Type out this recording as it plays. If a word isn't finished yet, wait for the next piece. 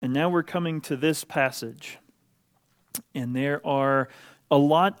And now we're coming to this passage. And there are a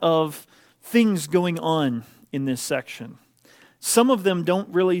lot of things going on in this section. Some of them don't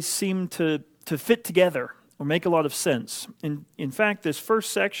really seem to fit together or make a lot of sense. In fact, this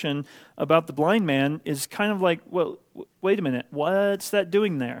first section about the blind man is kind of like, well, wait a minute, what's that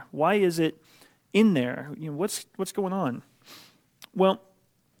doing there? Why is it in there? What's going on? Well,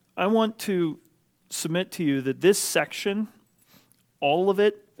 I want to submit to you that this section, all of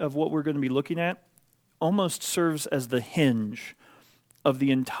it, of what we're going to be looking at, almost serves as the hinge of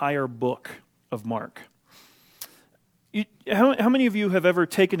the entire book of Mark. How many of you have ever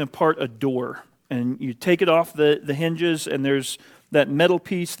taken apart a door and you take it off the hinges and there's that metal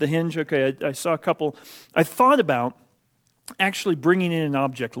piece, the hinge? Okay, I saw a couple. I thought about actually bringing in an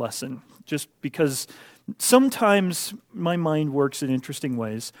object lesson just because sometimes my mind works in interesting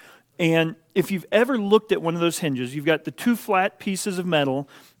ways. And if you've ever looked at one of those hinges, you've got the two flat pieces of metal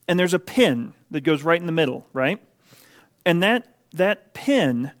and there's a pin that goes right in the middle, right? And that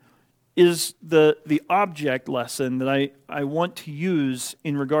pin is the object lesson that I want to use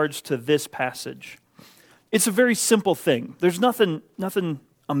in regards to this passage. It's a very simple thing. There's nothing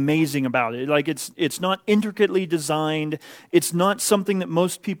amazing about it. Like it's not intricately designed. It's not something that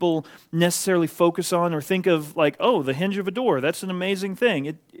most people necessarily focus on or think of like, oh, the hinge of a door, that's an amazing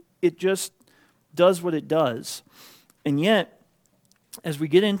thing. It just does what it does. And yet, as we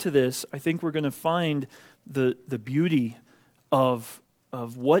get into this, I think we're going to find the beauty of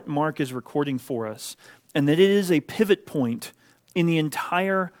what Mark is recording for us, and that it is a pivot point in the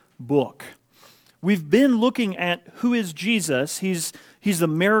entire book. We've been looking at who is Jesus. He's a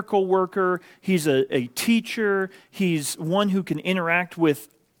miracle worker. He's a teacher. He's one who can interact with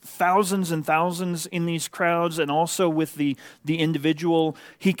thousands and thousands in these crowds and also with the individual.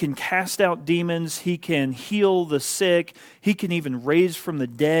 He can cast out demons. He can heal the sick. He can even raise from the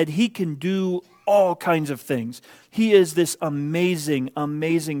dead. He can do all kinds of things. He is this amazing,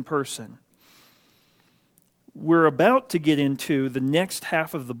 amazing person. We're about to get into the next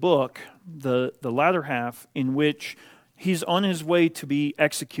half of the book, the latter half, in which he's on his way to be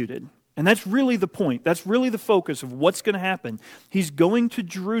executed. And that's really the point. That's really the focus of what's going to happen. He's going to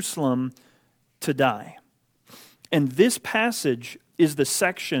Jerusalem to die. And this passage is the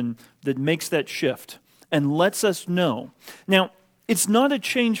section that makes that shift and lets us know. Now, it's not a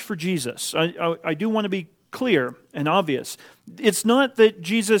change for Jesus. I do want to be clear and obvious. It's not that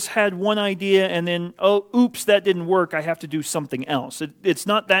Jesus had one idea and then, oh, oops, that didn't work. I have to do something else. It's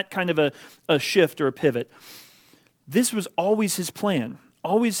not that kind of a shift or a pivot. This was always his plan,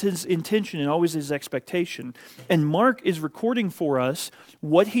 always his intention, and always his expectation. And Mark is recording for us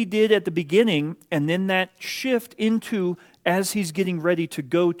what he did at the beginning and then that shift into as he's getting ready to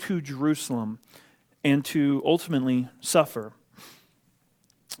go to Jerusalem and to ultimately suffer.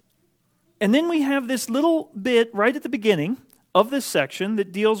 And then we have this little bit right at the beginning of this section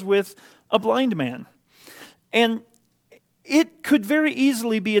that deals with a blind man. And it could very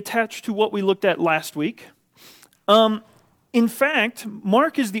easily be attached to what we looked at last week. In fact,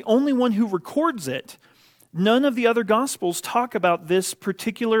 Mark is the only one who records it. None of the other Gospels talk about this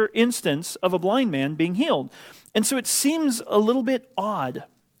particular instance of a blind man being healed. And so it seems a little bit odd,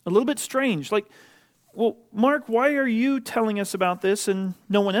 a little bit strange. Like, well, Mark, why are you telling us about this and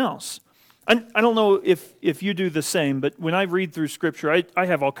no one else? I don't know if you do the same, but when I read through Scripture, I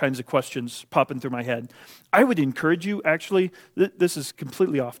have all kinds of questions popping through my head. I would encourage you, actually, this is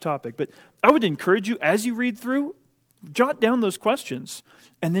completely off topic, but I would encourage you, as you read through, jot down those questions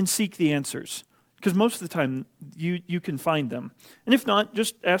and then seek the answers. Because most of the time, you can find them. And if not,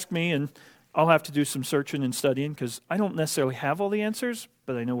 just ask me and I'll have to do some searching and studying because I don't necessarily have all the answers,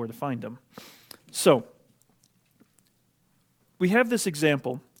 but I know where to find them. So, we have this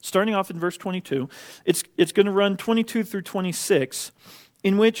example. Starting off in verse 22, it's going to run 22 through 26,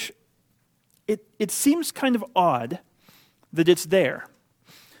 in which it seems kind of odd that it's there.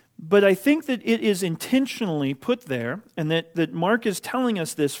 But I think that it is intentionally put there, and that Mark is telling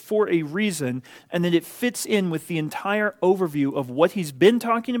us this for a reason, and that it fits in with the entire overview of what he's been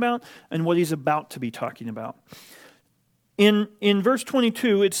talking about and what he's about to be talking about. In verse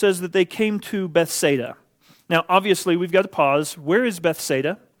 22, it says that they came to Bethsaida. Now, obviously, we've got to pause. Where is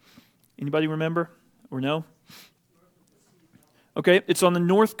Bethsaida? Anybody remember or know? Okay, it's on the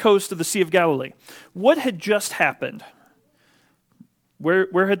north coast of the Sea of Galilee. What had just happened?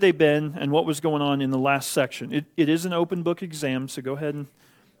 Where had they been and what was going on in the last section? It is an open book exam, so go ahead and...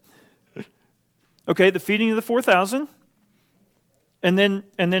 Okay, the feeding of the 4,000. And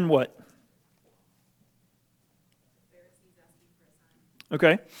then what?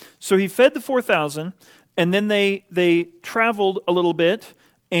 Okay, so he fed the 4,000, and then they traveled a little bit,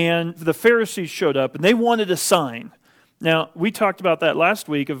 and the Pharisees showed up, and they wanted a sign. Now, we talked about that last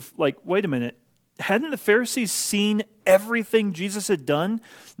week of like, wait a minute, hadn't the Pharisees seen everything Jesus had done?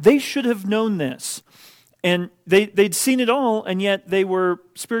 They should have known this. And they'd seen it all, and yet they were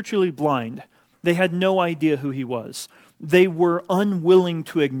spiritually blind. They had no idea who he was. They were unwilling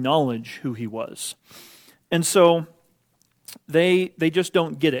to acknowledge who he was. And so they just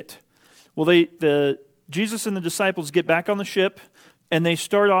don't get it. Well, Jesus and the disciples get back on the ship, and they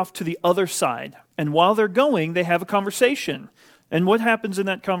start off to the other side. And while they're going, they have a conversation. And what happens in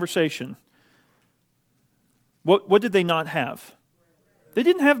that conversation? What did they not have? They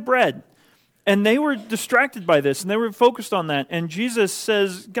didn't have bread. And they were distracted by this, and they were focused on that. And Jesus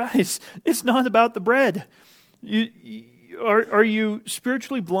says, guys, it's not about the bread. Are you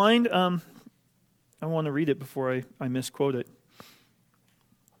spiritually blind? I want to read it before I misquote it.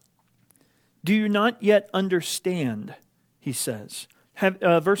 Do you not yet understand, he says.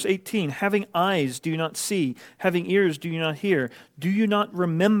 Verse 18, having eyes, do you not see? Having ears, do you not hear? Do you not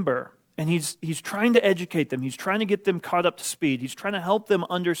remember? And he's trying to educate them. He's trying to get them caught up to speed. He's trying to help them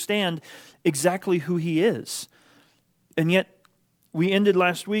understand exactly who he is. And yet, we ended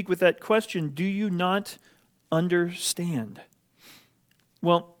last week with that question, do you not understand?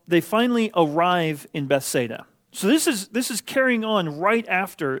 Well, they finally arrive in Bethsaida. So this is carrying on right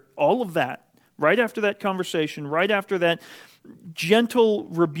after all of that, right after that conversation, right after that gentle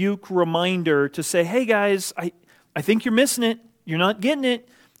rebuke reminder to say, hey guys, I think you're missing it. You're not getting it.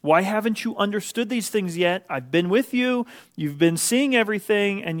 Why haven't you understood these things yet? I've been with you. You've been seeing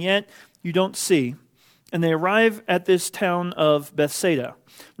everything, and yet you don't see. And they arrive at this town of Bethsaida.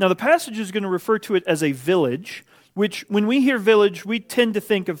 Now, the passage is going to refer to it as a village, which when we hear village, we tend to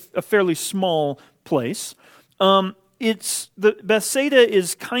think of a fairly small place. Bethsaida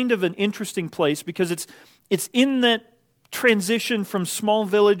is kind of an interesting place because it's in that transition from small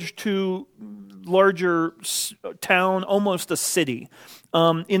village to larger town, almost a city.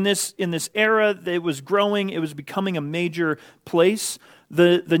 In this era, it was growing. It was becoming a major place.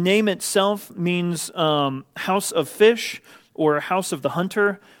 The name itself means house of fish or house of the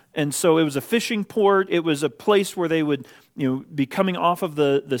hunter, and so it was a fishing port. It was a place where they would be coming off of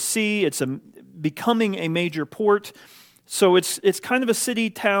the sea. It's becoming a major port. So it's kind of a city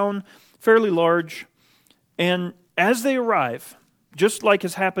town, fairly large. And as they arrive, just like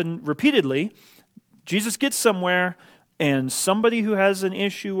has happened repeatedly, Jesus gets somewhere, and somebody who has an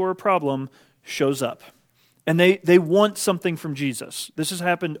issue or a problem shows up. And they want something from Jesus. This has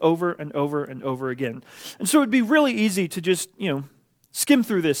happened over and over and over again. And so it'd be really easy to just, skim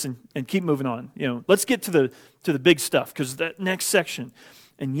through this and keep moving on. Let's get to the big stuff, because that next section.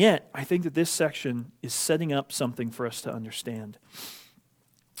 And yet, I think that this section is setting up something for us to understand.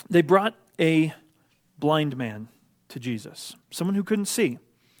 They brought a blind man to Jesus, someone who couldn't see.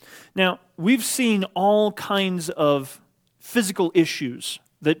 Now, we've seen all kinds of physical issues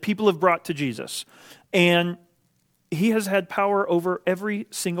that people have brought to Jesus, and he has had power over every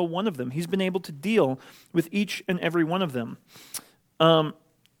single one of them. He's been able to deal with each and every one of them.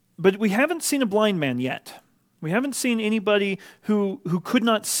 But we haven't seen a blind man yet. We haven't seen anybody who could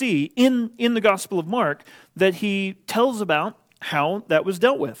not see in the Gospel of Mark that he tells about how that was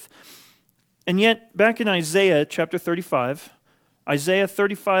dealt with. And yet, back in Isaiah chapter 35, Isaiah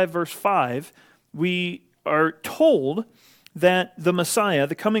 35 verse 5, we are told that the Messiah,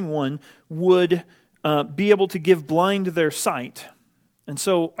 the coming one, would be able to give blind their sight. And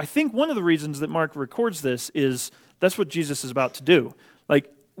so I think one of the reasons that Mark records this is that's what Jesus is about to do.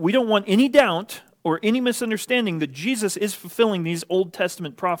 Like, we don't want any doubt or any misunderstanding that Jesus is fulfilling these Old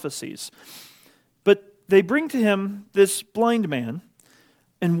Testament prophecies. But they bring to him this blind man,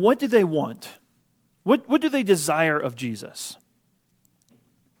 and what do they want? What do they desire of Jesus?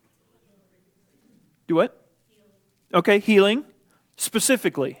 Do what? Okay, healing.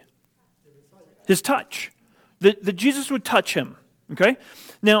 Specifically, his touch. That Jesus would touch him. Okay?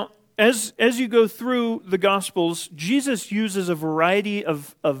 Now, as you go through the Gospels, Jesus uses a variety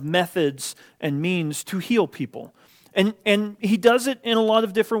of methods and means to heal people. And he does it in a lot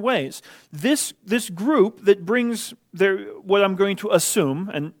of different ways. This group that brings what I'm going to assume,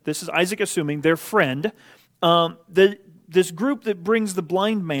 and this is Isaac assuming, their friend, this group that brings the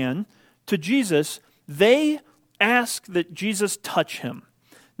blind man to Jesus, they ask that Jesus touch him.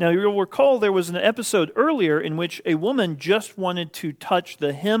 Now, you'll recall there was an episode earlier in which a woman just wanted to touch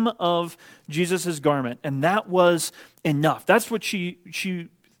the hem of Jesus' garment, and that was enough. That's what she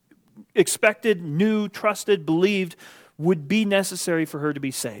expected, knew, trusted, believed would be necessary for her to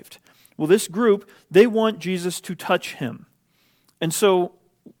be saved. Well, this group, they want Jesus to touch him. And so,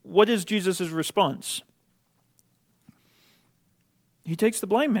 what is Jesus' response? he takes the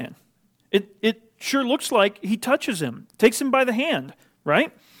blind man. It sure looks like he touches him, takes him by the hand,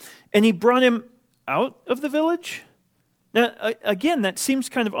 right? And he brought him out of the village. Now, again, that seems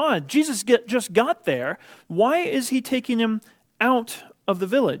kind of odd. Jesus just got there. Why is he taking him out of the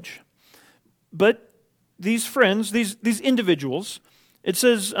village? But these friends, these individuals, it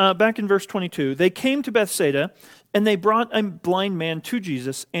says back in verse 22, they came to Bethsaida, and they brought a blind man to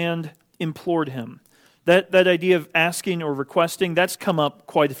Jesus and implored him. That idea of asking or requesting, that's come up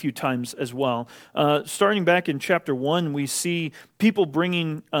quite a few times as well. Starting back in chapter 1, we see people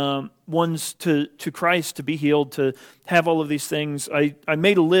bringing ones to Christ to be healed, to have all of these things. I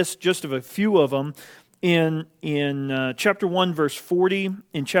made a list just of a few of them. In chapter 1, verse 40,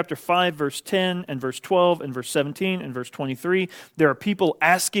 in chapter 5, verse 10, and verse 12, and verse 17, and verse 23, there are people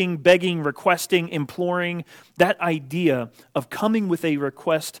asking, begging, requesting, imploring, that idea of coming with a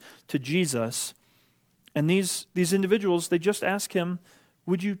request to Jesus. And these individuals, they just ask him,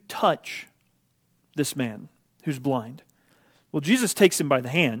 would you touch this man who's blind? Well, Jesus takes him by the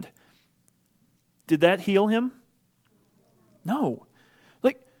hand. Did that heal him? No.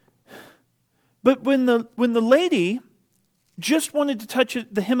 But when the lady just wanted to touch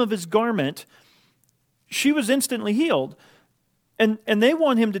the hem of his garment, she was instantly healed. And they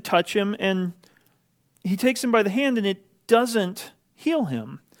want him to touch him, and he takes him by the hand, and it doesn't heal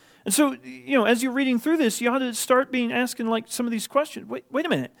him. And so, as you're reading through this, you ought to start asking like some of these questions. Wait a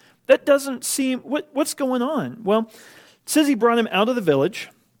minute. That doesn't seem, what's going on? Well, it says he brought him out of the village.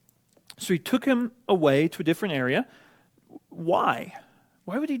 So he took him away to a different area. Why?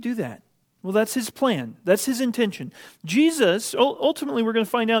 Why would he do that? Well, that's his plan. That's his intention. Jesus, ultimately we're going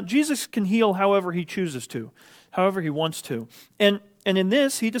to find out, Jesus can heal however he chooses to, however he wants to. And in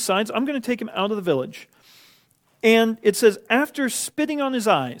this, he decides, I'm going to take him out of the village. And it says, after spitting on his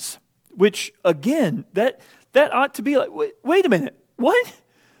eyes, which, again, that ought to be like, wait a minute, what?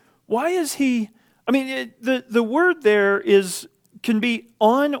 Why is he, the word there can be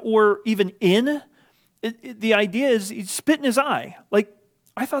on or even in. The idea is he spit in his eye. Like,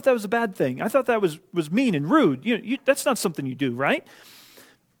 I thought that was a bad thing. I thought that was mean and rude. That's not something you do, right?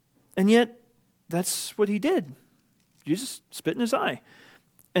 And yet, that's what he did. Jesus spit in his eye.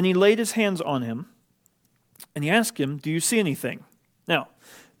 And he laid his hands on him, and he asked him, do you see anything? Now,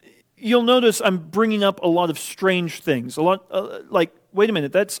 you'll notice I'm bringing up a lot of strange things. A lot, like, wait a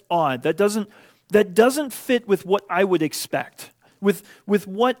minute, that's odd. That doesn't fit with what I would expect, with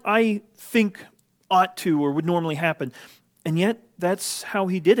what I think ought to or would normally happen. And yet, that's how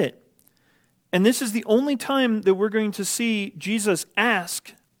he did it. And this is the only time that we're going to see Jesus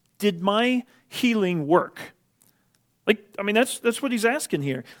ask, did my healing work? That's what he's asking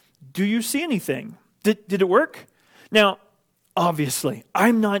here. Do you see anything? Did it work? Now, obviously,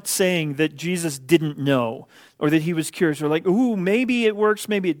 I'm not saying that Jesus didn't know or that he was curious or like, ooh, maybe it works,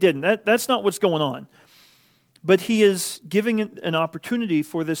 maybe it didn't. That's not what's going on. But he is giving an opportunity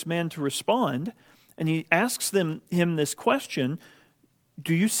for this man to respond. And he asks him this question,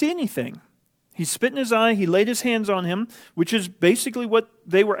 do you see anything? He spit in his eye, he laid his hands on him, which is basically what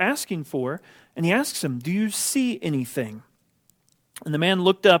they were asking for. And he asks him, do you see anything? And the man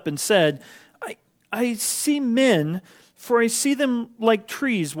looked up and said, I see men, for I see them like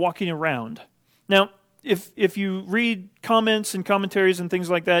trees walking around. Now, if you read comments and commentaries and things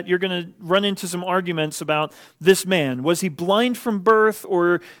like that, you're going to run into some arguments about this man. Was he blind from birth,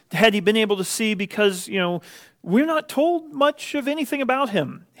 or had he been able to see? Because, we're not told much of anything about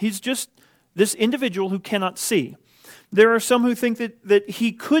him. He's just this individual who cannot see. There are some who think that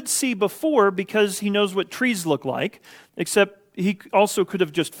he could see before because he knows what trees look like, except he also could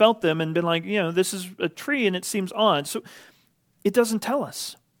have just felt them and been like, this is a tree and it seems odd. So it doesn't tell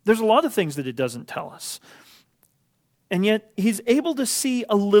us. There's a lot of things that it doesn't tell us. And yet he's able to see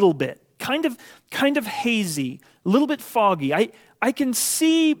a little bit, kind of hazy, a little bit foggy. I can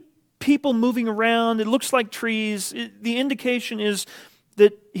see people moving around. It looks like trees. The indication is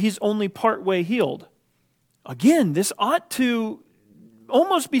that he's only partway healed. Again, this ought to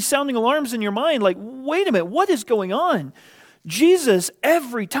almost be sounding alarms in your mind, like, wait a minute, what is going on? Jesus,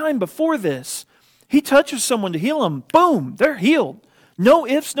 every time before this, he touches someone to heal them. Boom, they're healed. No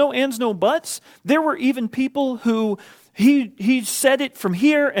ifs, no ands, no buts. There were even people who he said it from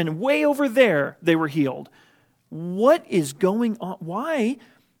here and way over there, they were healed. What is going on? Why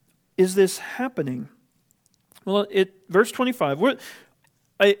is this happening? Well, verse 25.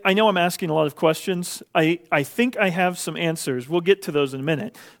 I know I'm asking a lot of questions. I think I have some answers. We'll get to those in a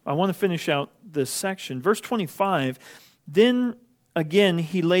minute. I want to finish out this section. Verse 25, then again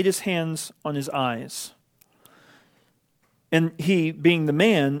he laid his hands on his eyes. And he, being the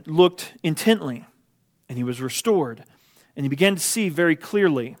man, looked intently, and he was restored, and he began to see very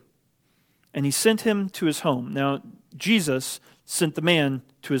clearly. And he sent him to his home. Now, Jesus sent the man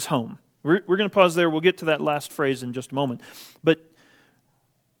to his home. We're going to pause there. We'll get to that last phrase in just a moment. But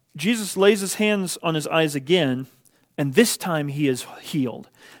Jesus lays his hands on his eyes again, and this time he is healed.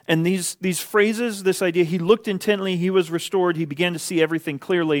 And these phrases, this idea, he looked intently, he was restored, he began to see everything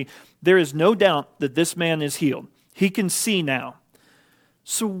clearly. There is no doubt that this man is healed. He can see now.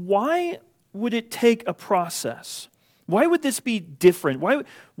 So why would it take a process? Why would this be different?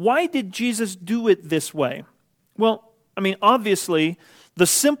 Why did Jesus do it this way? Well, I mean, obviously, the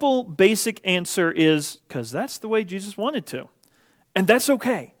simple, basic answer is because that's the way Jesus wanted to. And that's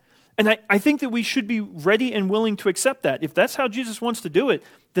okay. And I think that we should be ready and willing to accept that. If that's how Jesus wants to do it,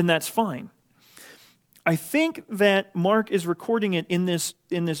 then that's fine. I think that Mark is recording it in this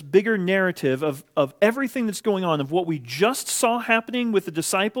bigger narrative of everything that's going on, of what we just saw happening with the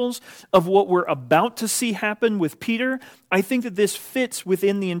disciples, of what we're about to see happen with Peter. I think that this fits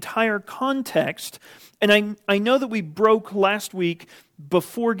within the entire context. And I know that we broke last week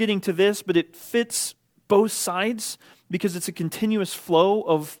before getting to this, but it fits both sides because it's a continuous flow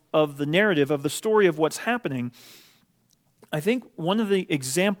of the narrative, of the story of what's happening. I think one of the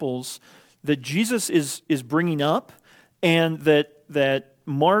examples that Jesus is bringing up and that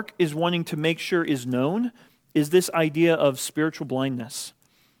Mark is wanting to make sure is known is this idea of spiritual blindness.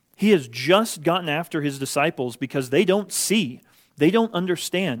 He has just gotten after his disciples because they don't see, they don't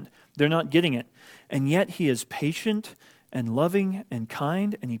understand, they're not getting it. And yet he is patient and loving and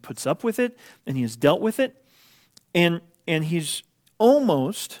kind, and he puts up with it, and he has dealt with it. And he's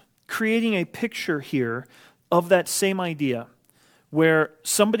almost creating a picture here of that same idea, where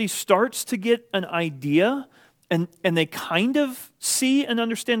somebody starts to get an idea and they kind of see and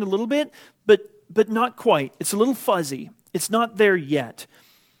understand a little bit, but not quite. It's a little fuzzy. It's not there yet.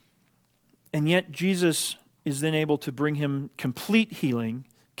 And yet Jesus is then able to bring him complete healing,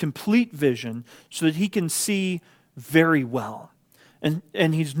 complete vision, so that he can see very well.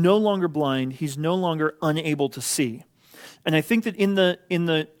 And he's no longer blind. He's no longer unable to see. And I think that in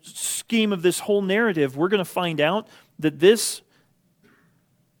the scheme of this whole narrative, we're going to find out that this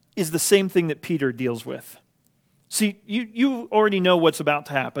is the same thing that Peter deals with. See, you already know what's about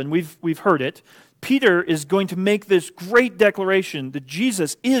to happen. We've heard it. Peter is going to make this great declaration that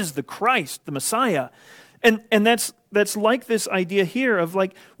Jesus is the Christ, the Messiah. And that's like this idea here of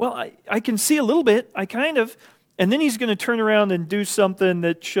like, well, I can see a little bit, I kind of, and then he's going to turn around and do something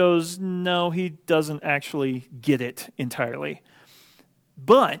that shows, no, he doesn't actually get it entirely.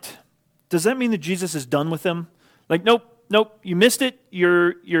 But does that mean that Jesus is done with them? Like, nope, you missed it.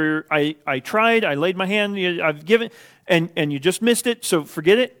 I tried, I laid my hand, I've given, and you just missed it, so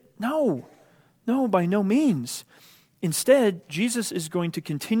forget it? No, by no means. Instead, Jesus is going to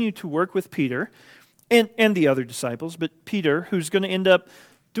continue to work with Peter and the other disciples, but Peter, who's going to end up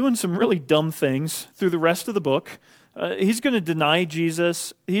doing some really dumb things through the rest of the book. He's going to deny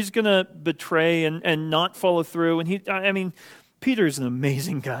Jesus. He's going to betray and not follow through. And Peter's an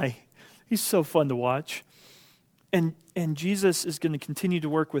amazing guy. He's so fun to watch. And Jesus is going to continue to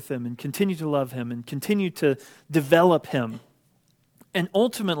work with him and continue to love him and continue to develop him. And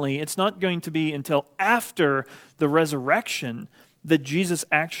ultimately, it's not going to be until after the resurrection that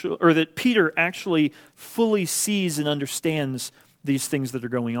that Peter actually fully sees and understands these things that are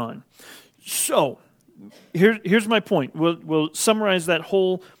going on. So, here's my point. We'll summarize that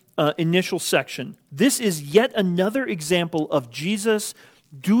whole initial section. This is yet another example of Jesus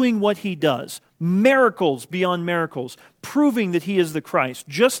doing what he does. Miracles beyond miracles, proving that he is the Christ.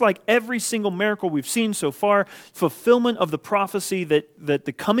 Just like every single miracle we've seen so far, fulfillment of the prophecy that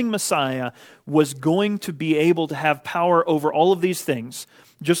the coming Messiah was going to be able to have power over all of these things.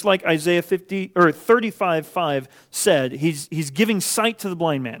 Just like Isaiah 35:5 said, he's giving sight to the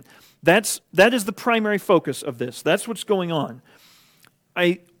blind man. That is the primary focus of this. That's what's going on.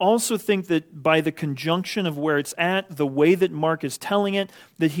 I also think that by the conjunction of where it's at, the way that Mark is telling it,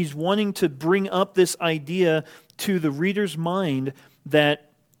 that he's wanting to bring up this idea to the reader's mind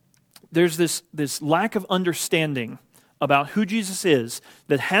that there's this lack of understanding about who Jesus is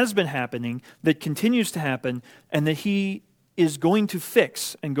that has been happening, that continues to happen, and that he is going to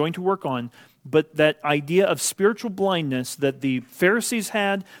fix and going to work on. But that idea of spiritual blindness that the Pharisees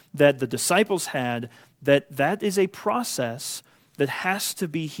had, that the disciples had, that is a process that has to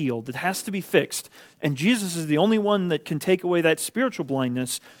be healed, that has to be fixed. And Jesus is the only one that can take away that spiritual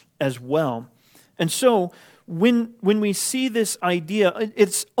blindness as well. And so when we see this idea,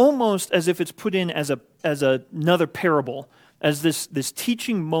 it's almost as if it's put in as another parable, as this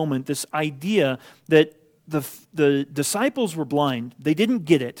teaching moment, this idea that the disciples were blind. They didn't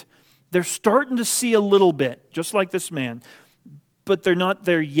get it. They're starting to see a little bit, just like this man, but they're not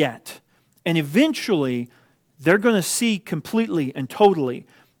there yet. And eventually, they're going to see completely and totally,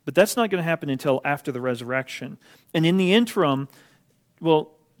 but that's not going to happen until after the resurrection. And in the interim,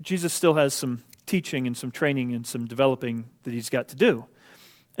 well, Jesus still has some teaching and some training and some developing that he's got to do.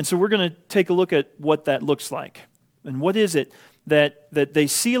 And so we're going to take a look at what that looks like. And what is it that they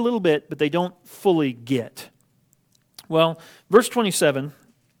see a little bit, but they don't fully get? Well, verse 27,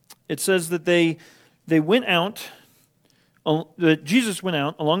 it says that they went out, that Jesus went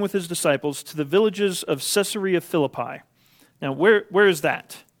out along with his disciples to the villages of Caesarea Philippi. Now, where is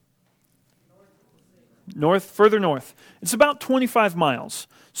that? Further north. It's about 25 miles.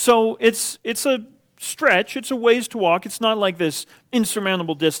 So it's a stretch. It's a ways to walk. It's not like this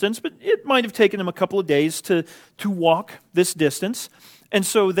insurmountable distance, but it might have taken them a couple of days to walk this distance. And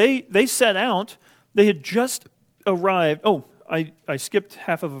so they set out. They had just arrived. Oh, I skipped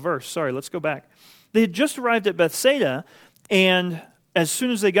half of a verse. Sorry, let's go back. They had just arrived at Bethsaida, and as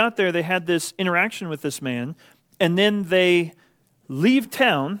soon as they got there, they had this interaction with this man, and then they leave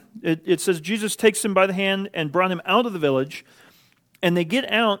town. It says Jesus takes him by the hand and brought him out of the village, and they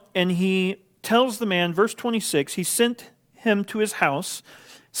get out, and he tells the man, verse 26, he sent him to his house,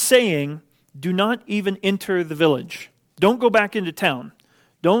 saying, do not even enter the village. Don't go back into town.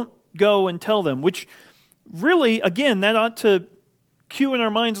 Don't go and tell them, which really, again, that ought to cue in our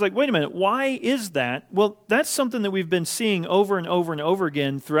minds like, wait a minute, why is that? Well, that's something that we've been seeing over and over and over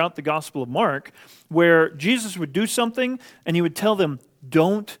again throughout the Gospel of Mark, where Jesus would do something and he would tell them,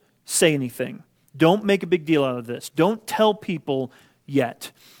 don't say anything. Don't make a big deal out of this. Don't tell people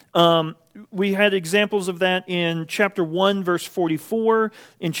yet. We had examples of that in chapter 1, verse 44,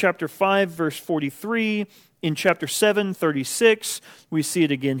 in chapter 5, verse 43, in chapter 7, 36. We see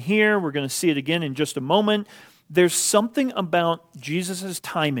it again here. We're going to see it again in just a moment. There's something about Jesus'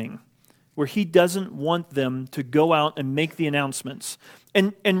 timing where he doesn't want them to go out and make the announcements.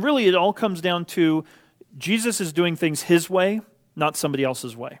 And really it all comes down to Jesus is doing things his way, not somebody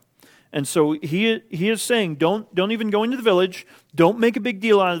else's way. And so he is saying, don't even go into the village. Don't make a big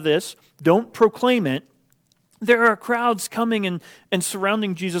deal out of this. Don't proclaim it. There are crowds coming and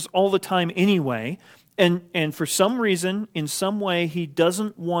surrounding Jesus all the time anyway. And for some reason, in some way, he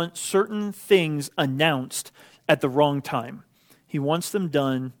doesn't want certain things announced at the wrong time. He wants them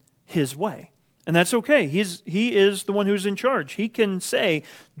done his way. And that's okay. He is the one who's in charge. He can say,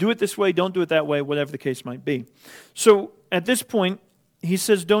 do it this way, don't do it that way, whatever the case might be. So at this point, he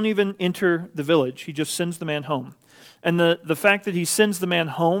says, don't even enter the village. He just sends the man home. And the fact that he sends the man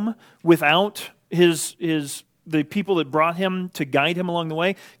home without the people that brought him to guide him along the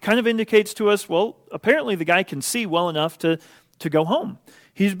way kind of indicates to us, well, apparently the guy can see well enough to go home.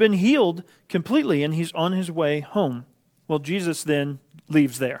 He's been healed completely, and he's on his way home. Well, Jesus then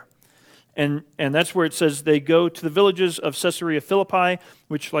leaves there. And that's where it says they go to the villages of Caesarea Philippi,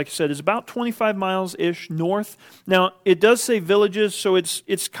 which, like I said, is about 25 miles-ish north. Now, it does say villages, so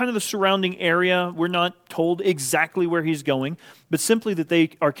it's kind of the surrounding area. We're not told exactly where he's going, but simply that they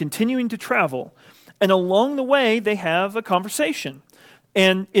are continuing to travel. And along the way, they have a conversation.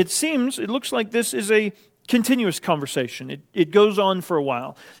 And it looks like this is a continuous conversation. It goes on for a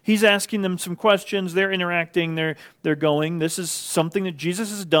while. He's asking them some questions. They're interacting. They're going. This is something that Jesus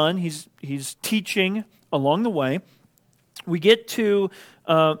has done. He's teaching along the way. We get to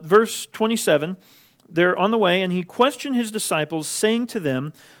verse 27. They're on the way, and he questioned his disciples, saying to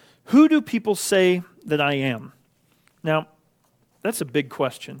them, who do people say that I am? Now, that's a big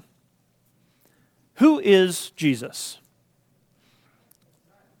question. Who is Jesus?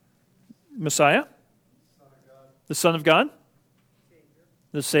 Messiah? The Son of God?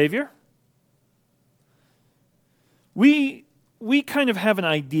 The Savior? We kind of have an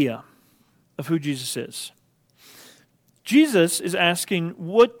idea of who Jesus is. Jesus is asking,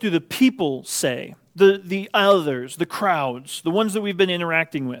 what do the people say? The others, the crowds, the ones that we've been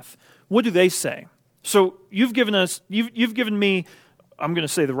interacting with. What do they say? So you've given me, I'm going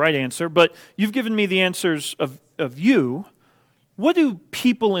to say the right answer, but you've given me the answers of you. What do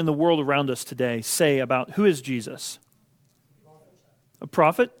people in the world around us today say about who is Jesus? A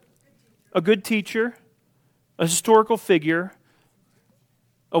prophet? A good teacher? A historical figure?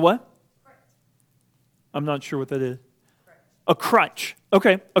 A what? I'm not sure what that is. A crutch.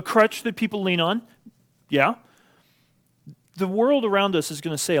 Okay, a crutch that people lean on. Yeah. The world around us is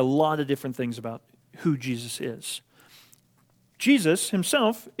going to say a lot of different things about who Jesus is. Jesus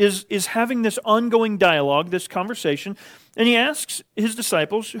himself is having this ongoing dialogue, this conversation, and he asks his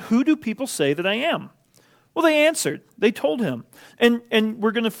disciples, who do people say that I am? Well, they answered. They told him. And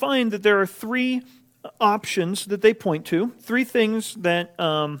we're going to find that there are three options that they point to, three things that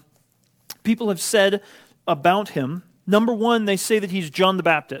people have said about him. Number one, they say that he's John the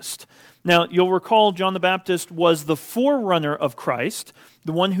Baptist. Now, you'll recall John the Baptist was the forerunner of Christ,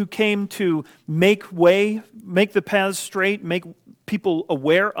 the one who came to make the paths straight, make people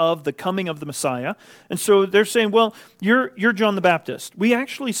aware of the coming of the Messiah. And so they're saying, well, you're John the Baptist. We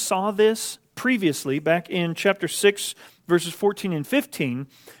actually saw this previously back in chapter 6, verses 14 and 15,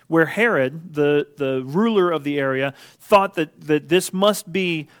 where Herod, the ruler of the area, thought that this must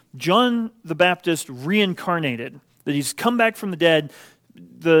be John the Baptist reincarnated, that he's come back from the dead.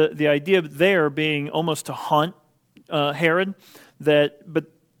 The idea there being almost to haunt Herod,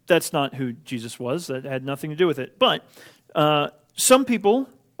 but that's not who Jesus was. That had nothing to do with it. But some people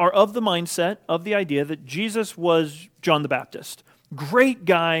are of the mindset, of the idea that Jesus was John the Baptist. Great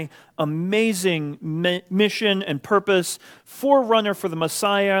guy, amazing mission and purpose, forerunner for the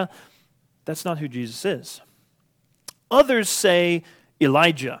Messiah. That's not who Jesus is. Others say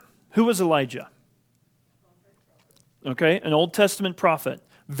Elijah. Who was Elijah? Okay, an Old Testament prophet,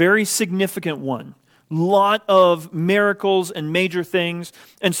 very significant one. Lot of miracles and major things.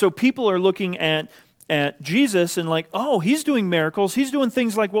 And so people are looking at Jesus and like, oh, he's doing miracles. He's doing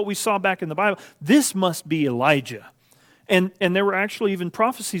things like what we saw back in the Bible. This must be Elijah. And there were actually even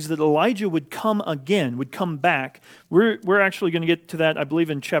prophecies that Elijah would come again, would come back. We're actually going to get to that, I believe,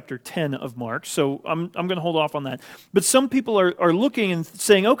 in chapter 10 of Mark. So I'm going to hold off on that. But some people are looking and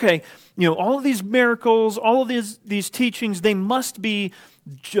saying, okay, all of these miracles, all of these teachings, they must be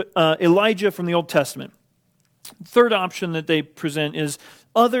Elijah from the Old Testament. Third option that they present is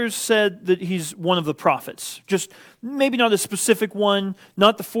others said that he's one of the prophets. Just maybe not a specific one,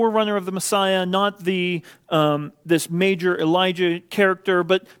 not the forerunner of the Messiah, not the this major Elijah character,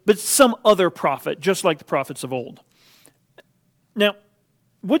 but some other prophet, just like the prophets of old. Now,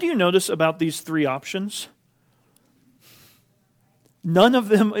 what do you notice about these three options? None of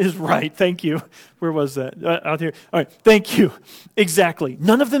them is right. Thank you. Where was that? Out here. All right. Thank you. Exactly.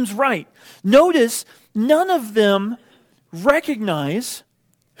 None of them's right. Notice none of them recognize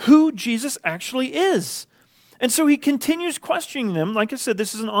who Jesus actually is. And so he continues questioning them. Like I said,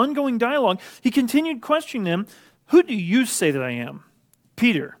 this is an ongoing dialogue. He continued questioning them. Who do you say that I am?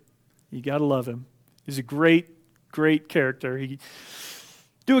 Peter. You got to love him. He's a great, great character.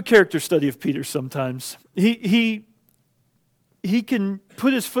 Do a character study of Peter sometimes. He can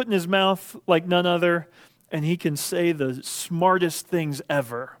put his foot in his mouth like none other, and he can say the smartest things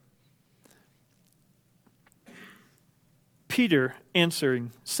ever. Peter,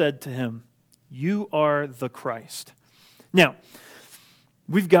 answering, said to him, "You are the Christ." Now,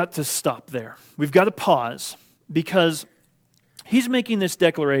 we've got to stop there. We've got to pause, because he's making this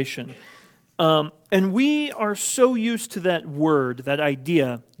declaration. And we are so used to that word, that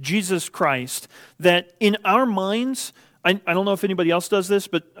idea, Jesus Christ, that in our minds, I don't know if anybody else does this,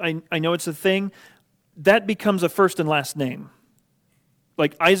 but I know it's a thing, that becomes a first and last name.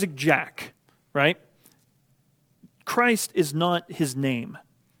 Like Isaac Jack, right? Christ is not his name.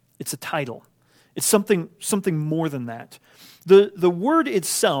 It's a title. It's something more than that. The word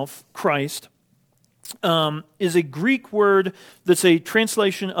itself, Christ, is a Greek word that's a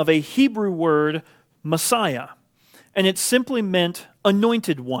translation of a Hebrew word, Messiah. And it simply meant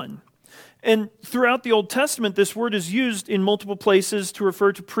anointed one. And throughout the Old Testament, this word is used in multiple places to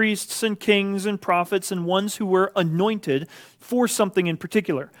refer to priests and kings and prophets and ones who were anointed for something in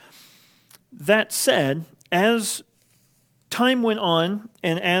particular. That said, as time went on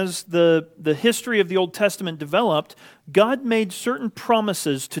and as the history of the Old Testament developed, God made certain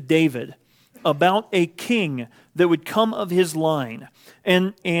promises to David about a king that would come of his line.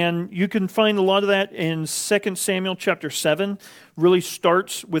 And you can find a lot of that in 2 Samuel chapter 7. Really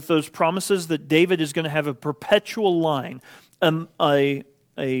starts with those promises that David is going to have a perpetual line, a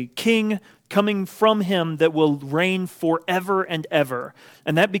king coming from him that will reign forever and ever.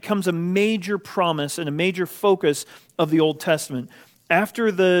 And that becomes a major promise and a major focus of the Old Testament.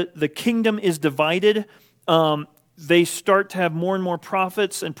 After the kingdom is divided, they start to have more and more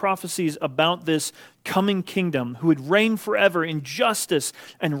prophets and prophecies about this coming kingdom who would reign forever in justice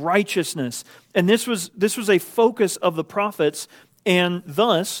and righteousness. And this was a focus of the prophets, and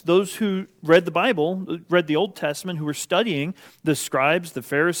thus those who read the Bible, read the Old Testament, who were studying, the scribes, the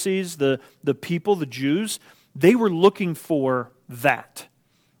Pharisees, the people, the Jews, they were looking for that.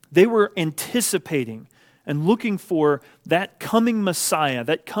 They were anticipating and looking for that coming Messiah,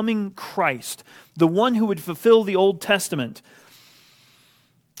 that coming Christ, the one who would fulfill the Old Testament.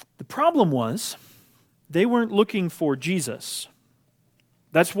 The problem was, they weren't looking for Jesus.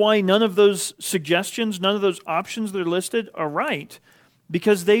 That's why none of those suggestions, none of those options that are listed are right,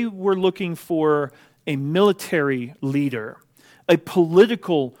 because they were looking for a military leader, a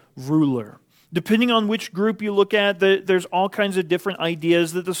political ruler. Depending on which group you look at, there's all kinds of different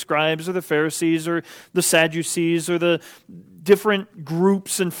ideas that the scribes or the Pharisees or the Sadducees or the different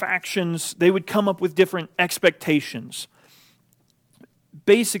groups and factions, they would come up with different expectations.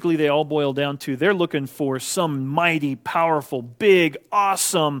 Basically, they all boil down to they're looking for some mighty, powerful, big,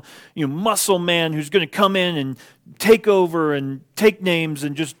 awesome, muscle man who's going to come in and take over and take names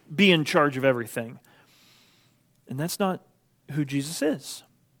and just be in charge of everything. And that's not who Jesus is.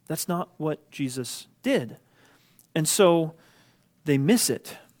 That's not what Jesus did. And so they miss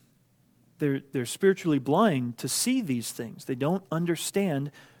it. They're spiritually blind to see these things. They don't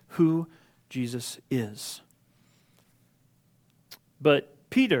understand who Jesus is. But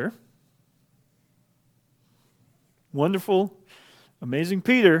Peter, wonderful, amazing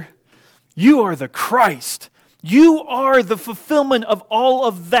Peter, you are the Christ. You are the fulfillment of all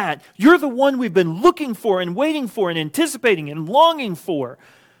of that. You're the one we've been looking for and waiting for and anticipating and longing for.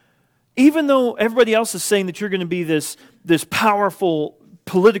 Even though everybody else is saying that you're going to be this powerful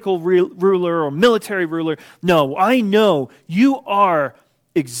political ruler or military ruler, no, I know you are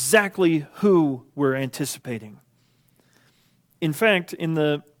exactly who we're anticipating. In fact, in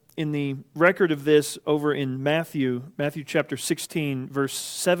the record of this over in Matthew chapter 16, verse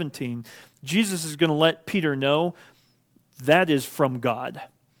 17, Jesus is going to let Peter know that is from God.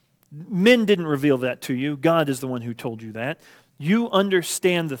 Men didn't reveal that to you. God is the one who told you that. You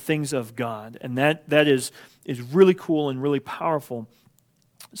understand the things of God, and that is really cool and really powerful.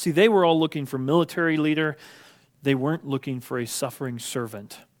 See, they were all looking for military leader. They weren't looking for a suffering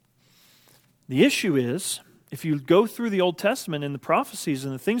servant. The issue is, if you go through the Old Testament and the prophecies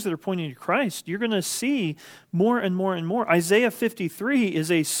and the things that are pointing to Christ, you're going to see more and more and more. Isaiah 53 is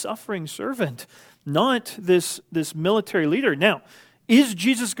a suffering servant, not this military leader. Now, is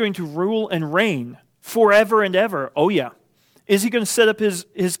Jesus going to rule and reign forever and ever? Oh yeah. Is he going to set up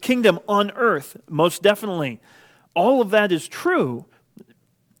his kingdom on earth? Most definitely. All of that is true,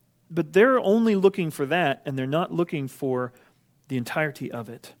 but they're only looking for that, and they're not looking for the entirety of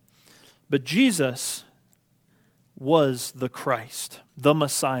it. But Jesus was the Christ, the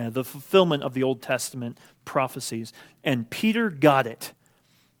Messiah, the fulfillment of the Old Testament prophecies. And Peter got it.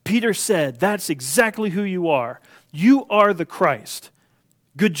 Peter said, that's exactly who you are. You are the Christ.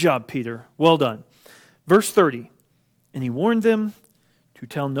 Good job, Peter. Well done. Verse 30. And he warned them to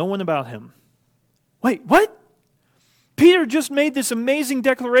tell no one about him. Wait, what? Peter just made this amazing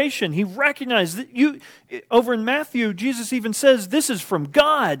declaration. He recognized that over in Matthew, Jesus even says, this is from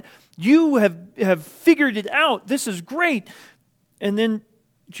God. You have figured it out. This is great. And then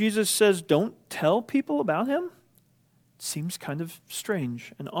Jesus says, don't tell people about him? It seems kind of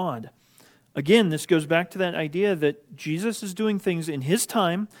strange and odd. Again, this goes back to that idea that Jesus is doing things in his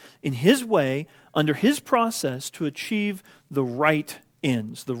time, in his way, under his process to achieve the right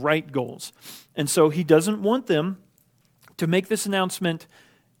ends, the right goals. And so he doesn't want them to make this announcement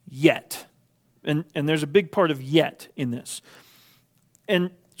yet. And there's a big part of yet in this.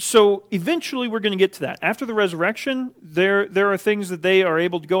 And so eventually we're going to get to that. After the resurrection, there are things that they are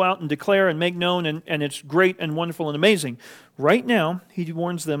able to go out and declare and make known, and it's great and wonderful and amazing. Right now, he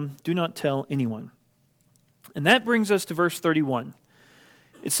warns them, do not tell anyone. And that brings us to verse 31.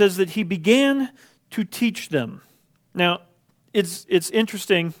 It says that he began to teach them. Now, it's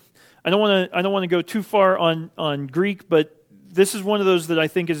interesting. I don't want to go too far on Greek, but this is one of those that I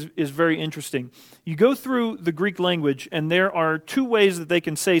think is very interesting. You go through the Greek language, and there are two ways that they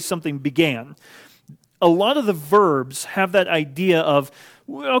can say something began. A lot of the verbs have that idea of,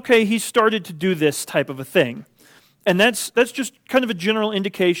 okay, he started to do this type of a thing. And that's just kind of a general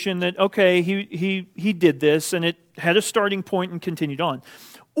indication that, okay, he did this, and it had a starting point and continued on.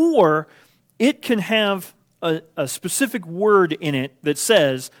 Or it can have a specific word in it that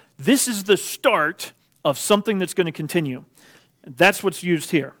says, this is the start of something that's going to continue. That's what's used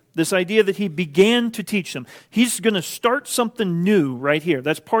here. This idea that he began to teach them. He's going to start something new right here.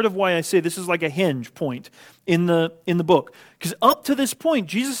 That's part of why I say this is like a hinge point in the book. Because up to this point,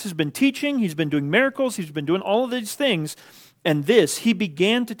 Jesus has been teaching, he's been doing miracles, he's been doing all of these things, and this, he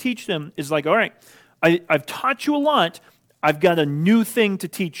began to teach them, is like, all right, I've taught you a lot, I've got a new thing to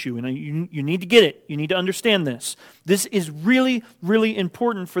teach you, and you need to get it. You need to understand this. This is really, really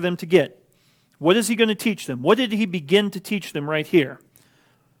important for them to get. What is he going to teach them? What did he begin to teach them right here?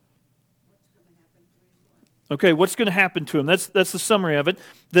 Okay, what's going to happen to him? That's the summary of it.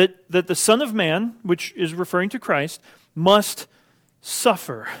 That the Son of Man, which is referring to Christ, must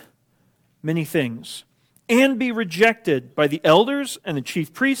suffer many things and be rejected by the elders and the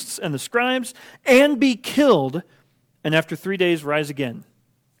chief priests and the scribes and be killed and after 3 days rise again.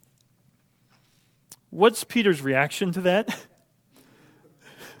 What's Peter's reaction to that?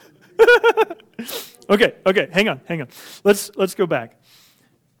 Okay, hang on. Let's go back.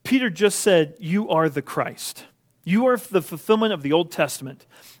 Peter just said, you are the Christ. You are the fulfillment of the Old Testament.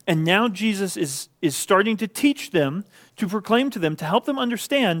 And now Jesus is starting to teach them, to proclaim to them, to help them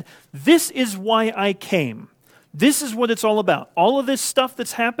understand, this is why I came. This is what it's all about. All of this stuff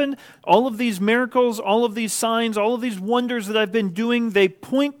that's happened, all of these miracles, all of these signs, all of these wonders that I've been doing, they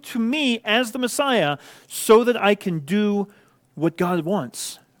point to me as the Messiah so that I can do what God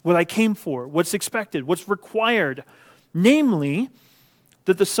wants, what I came for, what's expected, what's required. Namely,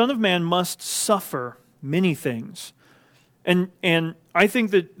 that the Son of Man must suffer many things. And I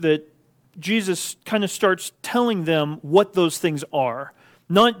think that Jesus kind of starts telling them what those things are.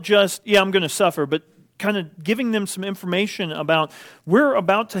 Not just, I'm going to suffer, but kind of giving them some information about, we're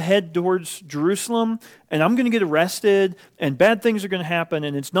about to head towards Jerusalem, and I'm going to get arrested, and bad things are going to happen,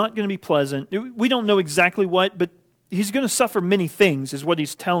 and it's not going to be pleasant. We don't know exactly what, but he's going to suffer many things, is what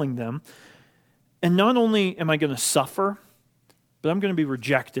he's telling them. And not only am I going to suffer, but I'm going to be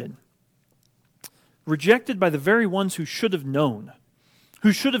rejected. Rejected by the very ones who should have known,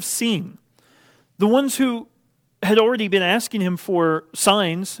 who should have seen. The ones who had already been asking him for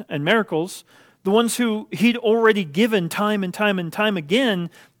signs and miracles, the ones who he'd already given time and time and time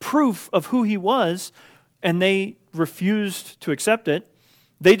again proof of who he was, and they refused to accept it.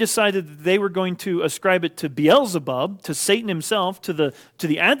 They decided that they were going to ascribe it to Beelzebub, to Satan himself, to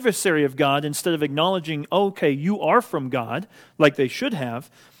the adversary of God, instead of acknowledging, okay, you are from God, like they should have.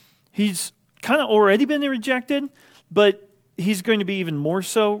 He's kind of already been rejected, but he's going to be even more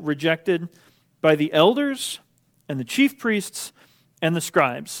so rejected by the elders and the chief priests and the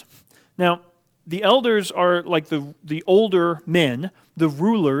scribes. Now, the elders are like the older men, the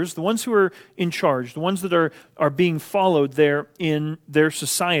rulers, the ones who are in charge, the ones that are being followed there in their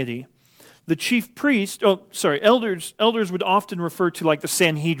society. The chief priest, elders would often refer to like the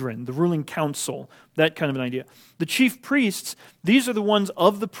Sanhedrin, the ruling council, that kind of an idea. The chief priests, these are the ones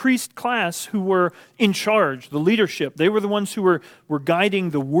of the priest class who were in charge, the leadership. They were the ones who were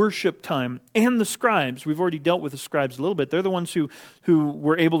guiding the worship time. And the scribes, we've already dealt with the scribes a little bit. They're the ones who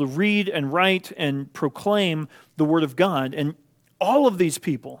were able to read and write and proclaim the word of God. And all of these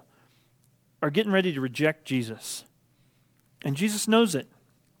people are getting ready to reject Jesus. And Jesus knows it.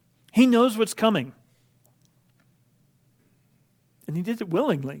 He knows what's coming. And he did it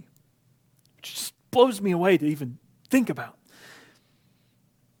willingly, which just blows me away to even think about.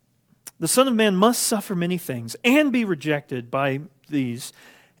 The Son of Man must suffer many things and be rejected by these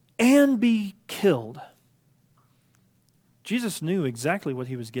and be killed. Jesus knew exactly what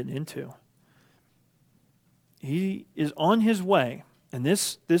he was getting into. He is on his way, and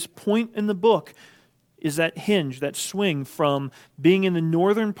this point in the book is that hinge, that swing from being in the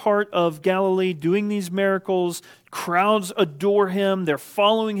northern part of Galilee, doing these miracles, crowds adore him, they're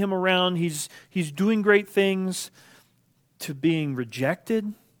following him around, he's doing great things, to being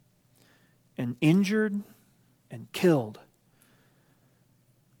rejected and injured and killed.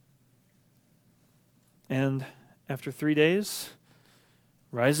 And after 3 days,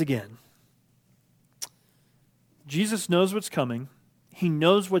 rise again. Jesus knows what's coming. He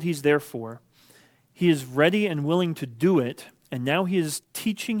knows what he's there for. He is ready and willing to do it, and now he is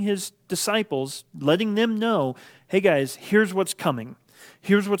teaching his disciples, letting them know, hey guys, here's what's coming.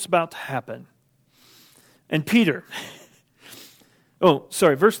 Here's what's about to happen. And Peter,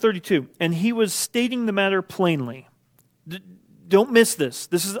 verse 32, and he was stating the matter plainly. Don't miss this.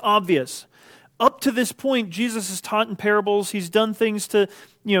 This is obvious. Up to this point, Jesus has taught in parables. He's done things to,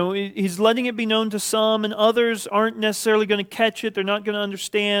 he's letting it be known to some, and others aren't necessarily going to catch it. They're not going to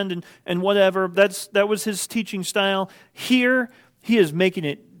understand and whatever. That was his teaching style. Here, he is making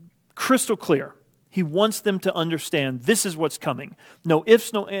it crystal clear. He wants them to understand this is what's coming. No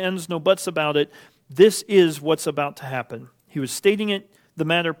ifs, no ands, no buts about it. This is what's about to happen. He was stating the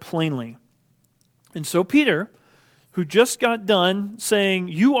matter plainly. And so Peter, who just got done saying,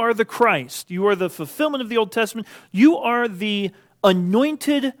 you are the Christ, you are the fulfillment of the Old Testament, you are the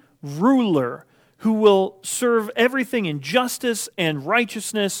anointed ruler who will serve everything in justice and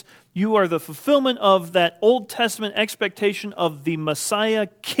righteousness. You are the fulfillment of that Old Testament expectation of the Messiah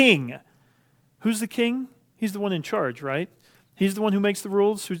King. Who's the king? He's the one in charge, right? He's the one who makes the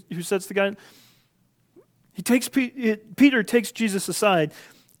rules, who sets the guide. Peter takes Jesus aside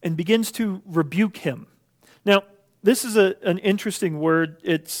and begins to rebuke him. Now, this is an interesting word.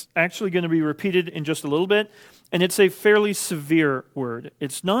 It's actually going to be repeated in just a little bit, and it's a fairly severe word.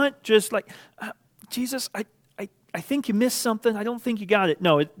 It's not just like, Jesus, I think you missed something. I don't think you got it.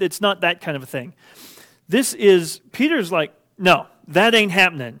 No, it's not that kind of a thing. Peter's like, no, that ain't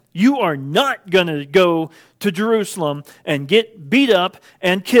happening. You are not going to go to Jerusalem and get beat up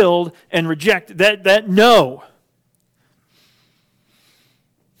and killed and rejected. No.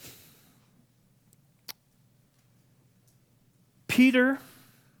 Peter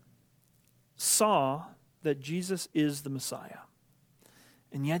saw that Jesus is the Messiah,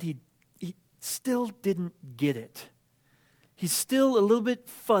 and yet he still didn't get it. He's still a little bit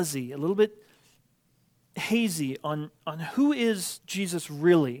fuzzy, a little bit hazy on who is Jesus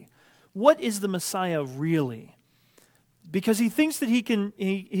really? What is the Messiah really? Because he thinks that he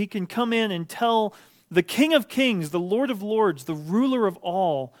can come in and tell the King of Kings, the Lord of Lords, the ruler of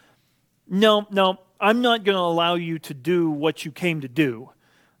all, no, I'm not going to allow you to do what you came to do.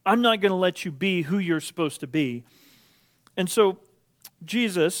 I'm not going to let you be who you're supposed to be. And so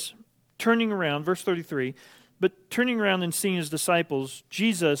Jesus, turning around, verse 33, but turning around and seeing his disciples,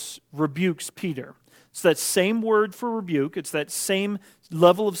 Jesus rebukes Peter. It's that same word for rebuke. It's that same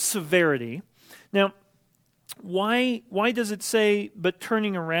level of severity. Now, why does it say, but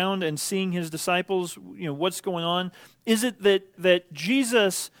turning around and seeing his disciples, what's going on? Is it that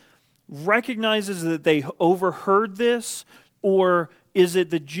Jesus recognizes that they overheard this, or is it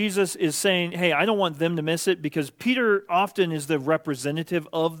that Jesus is saying, hey, I don't want them to miss it? Because Peter often is the representative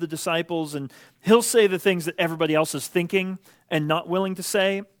of the disciples, and he'll say the things that everybody else is thinking and not willing to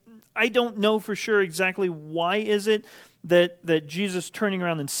say. I don't know for sure exactly why is it that Jesus turning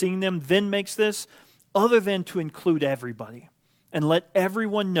around and seeing them then makes this, other than to include everybody and let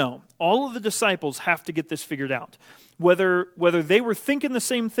everyone know. All of the disciples have to get this figured out. Whether they were thinking the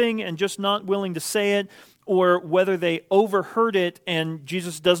same thing and just not willing to say it, or whether they overheard it and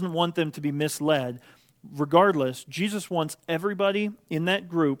Jesus doesn't want them to be misled. Regardless, Jesus wants everybody in that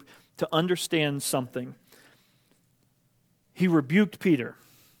group to understand something. He rebuked Peter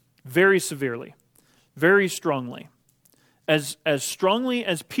very severely, very strongly. As strongly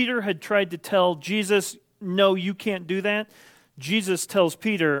as Peter had tried to tell Jesus, no, you can't do that, Jesus tells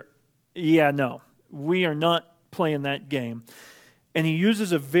Peter, yeah, no, we are not playing that game. And he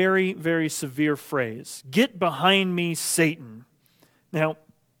uses a very, very severe phrase. Get behind me, Satan. Now,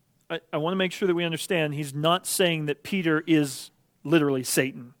 I want to make sure that we understand he's not saying that Peter is literally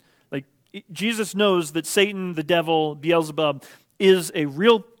Satan. Like, Jesus knows that Satan, the devil, Beelzebub, is a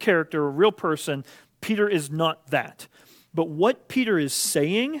real character, a real person. Peter is not that. But what Peter is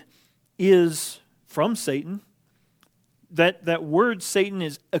saying is from Satan. That word Satan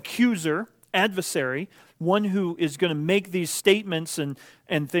is accuser, adversary, one who is going to make these statements and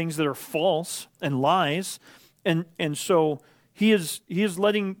things that are false and lies. And so he is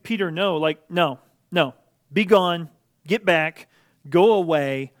letting Peter know, like, no, be gone, get back, go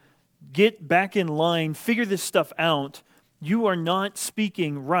away, get back in line, figure this stuff out. You are not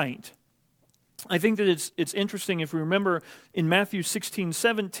speaking right. I think that it's interesting if we remember in Matthew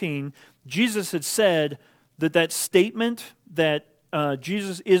 16:17, Jesus had said that statement that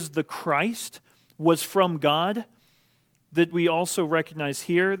Jesus is the Christ was from God, that we also recognize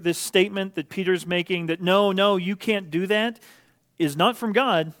here. This statement that Peter's making that no, you can't do that, is not from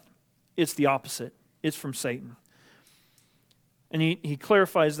God. It's the opposite. It's from Satan. And he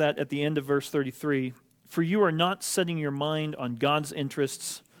clarifies that at the end of verse 33. For you are not setting your mind on God's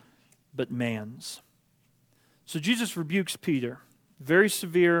interests, but man's. So Jesus rebukes Peter. Very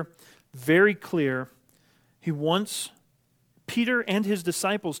severe, very clear. He wants Peter and his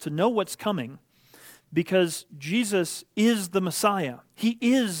disciples to know what's coming, because Jesus is the Messiah. He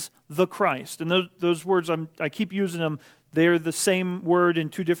is the Christ. And those words, I keep using them. They're the same word in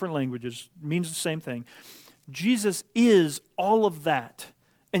two different languages. It means the same thing. Jesus is all of that,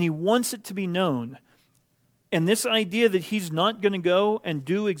 and he wants it to be known. And this idea that he's not going to go and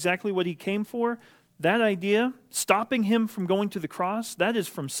do exactly what he came for, that idea, stopping him from going to the cross, that is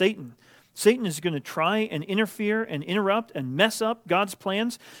from Satan. Satan is going to try and interfere and interrupt and mess up God's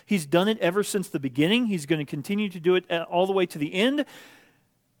plans. He's done it ever since the beginning. He's going to continue to do it all the way to the end.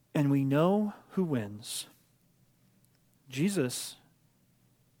 And we know who wins. Jesus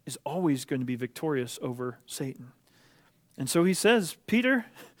is always going to be victorious over Satan. And so he says, Peter,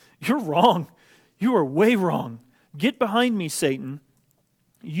 you're wrong. You are way wrong. Get behind me, Satan.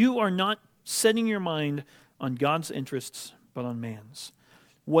 You are not setting your mind on God's interests, but on man's.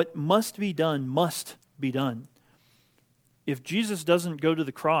 What must be done must be done. If Jesus doesn't go to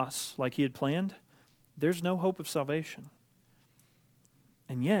the cross like he had planned, there's no hope of salvation.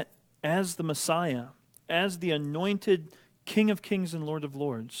 And yet, as the Messiah, as the anointed King of Kings and Lord of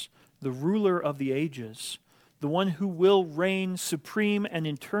Lords, the ruler of the ages, the one who will reign supreme and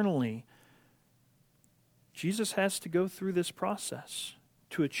eternally, Jesus has to go through this process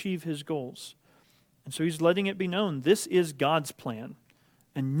to achieve his goals. And so he's letting it be known, this is God's plan,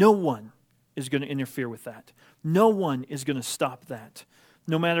 and no one is going to interfere with that. No one is going to stop that.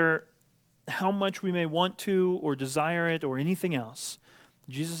 No matter how much we may want to or desire it or anything else,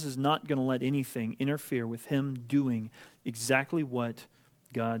 Jesus is not going to let anything interfere with him doing exactly what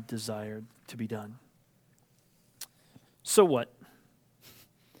God desired to be done. So what?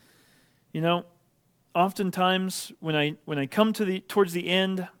 You know, oftentimes when I come towards the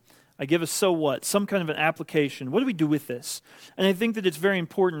end, I give a so what, some kind of an application. What do we do with this? And I think that it's very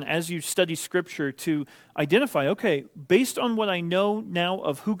important as you study Scripture to identify, okay, based on what I know now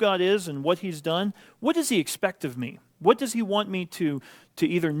of who God is and what he's done, what does he expect of me? What does he want me to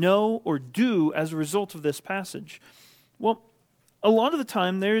either know or do as a result of this passage? Well, a lot of the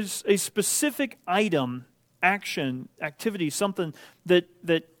time there's a specific item, action, activity, something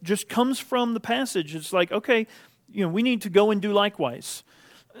that just comes from the passage. It's like, okay, we need to go and do likewise.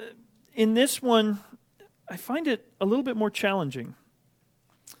 In this one, I find it a little bit more challenging.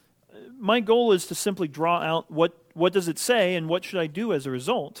 My goal is to simply draw out what does it say and what should I do as a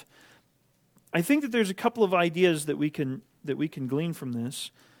result. I think that there's a couple of ideas that we can glean from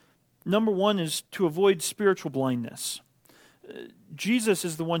this. Number one is to avoid spiritual blindness. Jesus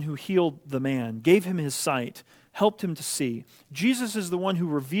is the one who healed the man, gave him his sight, helped him to see. Jesus is the one who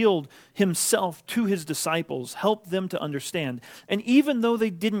revealed himself to his disciples, helped them to understand. And even though they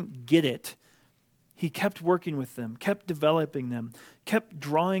didn't get it, he kept working with them, kept developing them, kept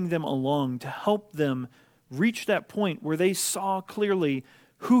drawing them along to help them reach that point where they saw clearly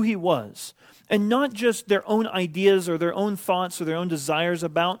who he was. And not just their own ideas or their own thoughts or their own desires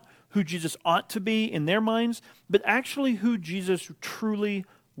about who Jesus ought to be in their minds, but actually who Jesus truly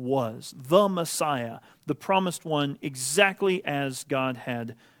was, the Messiah, the promised one, exactly as God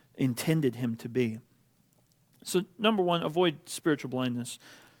had intended him to be. So number one, avoid spiritual blindness.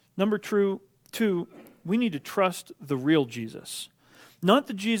 Number two, we need to trust the real Jesus. Not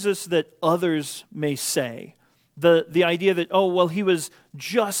the Jesus that others may say. The idea that, he was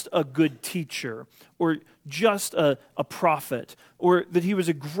just a good teacher, or just a prophet, or that he was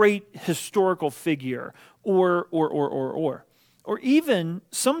a great historical figure, or even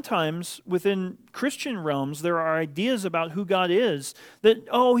sometimes within Christian realms, there are ideas about who God is, that,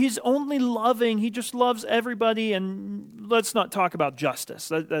 he's only loving, he just loves everybody, and let's not talk about justice.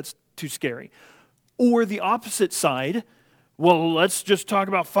 That's too scary. Or the opposite side, well, let's just talk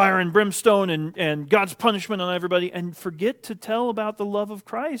about fire and brimstone and God's punishment on everybody, and forget to tell about the love of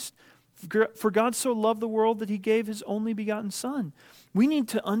Christ. For God so loved the world that he gave his only begotten Son. We need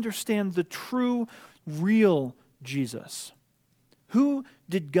to understand the true, real Jesus. Who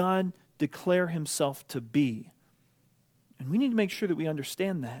did God declare himself to be? And we need to make sure that we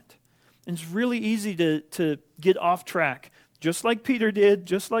understand that. And it's really easy to get off track, just like Peter did,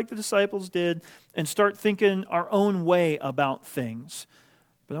 just like the disciples did, and start thinking our own way about things.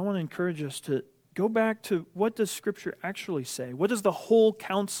 But I want to encourage us to go back to, what does Scripture actually say? What does the whole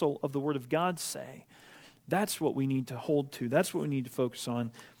counsel of the Word of God say? That's what we need to hold to. That's what we need to focus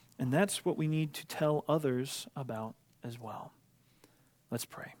on. And that's what we need to tell others about as well. Let's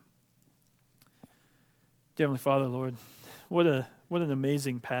pray. Dear Heavenly Father, Lord, what an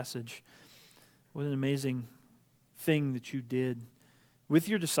amazing passage. What an amazing thing that you did with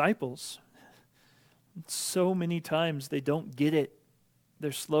your disciples. So many times they don't get it.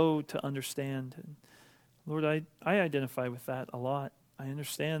 They're slow to understand. And Lord, I identify with that a lot. I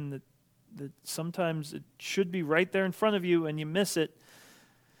understand that sometimes it should be right there in front of you and you miss it.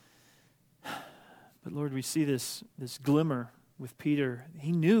 But Lord, we see this glimmer with Peter.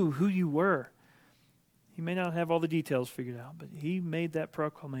 He knew who you were. He may not have all the details figured out, but he made that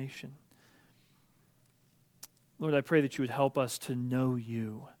proclamation. Lord, I pray that you would help us to know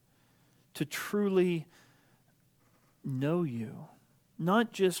you, to truly know you.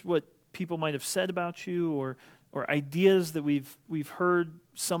 Not just what people might have said about you or ideas that we've heard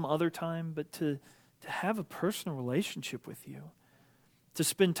some other time, but to have a personal relationship with you. To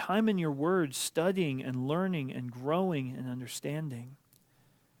spend time in your word, studying and learning and growing and understanding.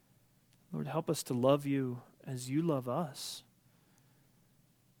 Lord, help us to love you as you love us.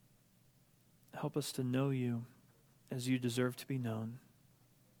 Help us to know you as you deserve to be known.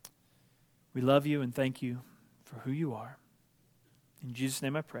 We love you and thank you for who you are. In Jesus'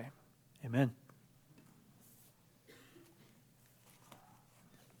 name I pray. Amen.